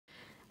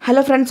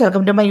Hello friends,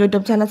 welcome to my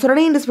YouTube channel. So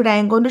today in this video I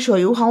am going to show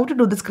you how to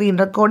do the screen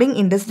recording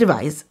in this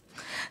device.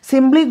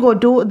 Simply go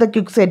to the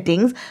quick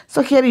settings.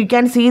 So here you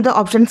can see the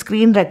option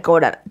screen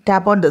recorder.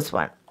 Tap on this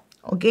one.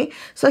 Okay.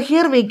 So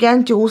here we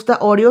can choose the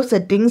audio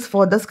settings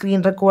for the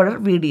screen recorder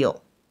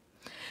video.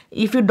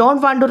 If you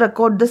don't want to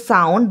record the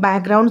sound,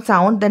 background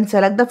sound, then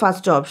select the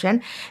first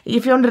option.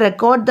 If you want to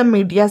record the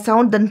media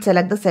sound, then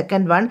select the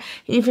second one.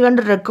 If you want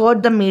to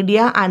record the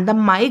media and the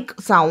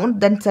mic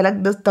sound, then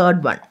select this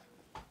third one.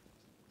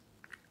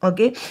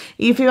 Okay,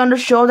 if you want to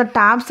show the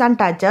taps and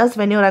touches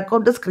when you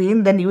record the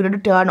screen, then you need to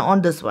turn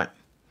on this one.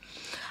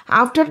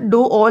 After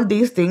do all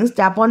these things,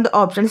 tap on the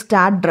option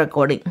start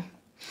recording.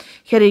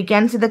 Here you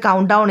can see the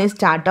countdown is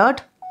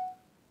started.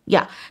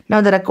 Yeah, now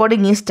the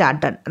recording is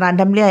started.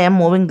 Randomly I am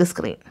moving the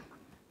screen.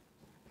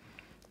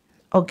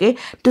 Okay,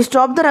 to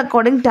stop the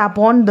recording, tap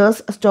on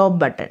this stop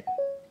button.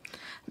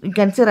 You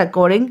can see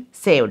recording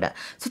saved.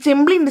 So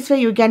simply in this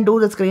way you can do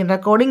the screen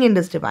recording in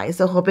this device.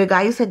 So hope you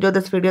guys enjoyed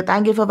this video.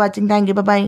 Thank you for watching. Thank you. Bye bye.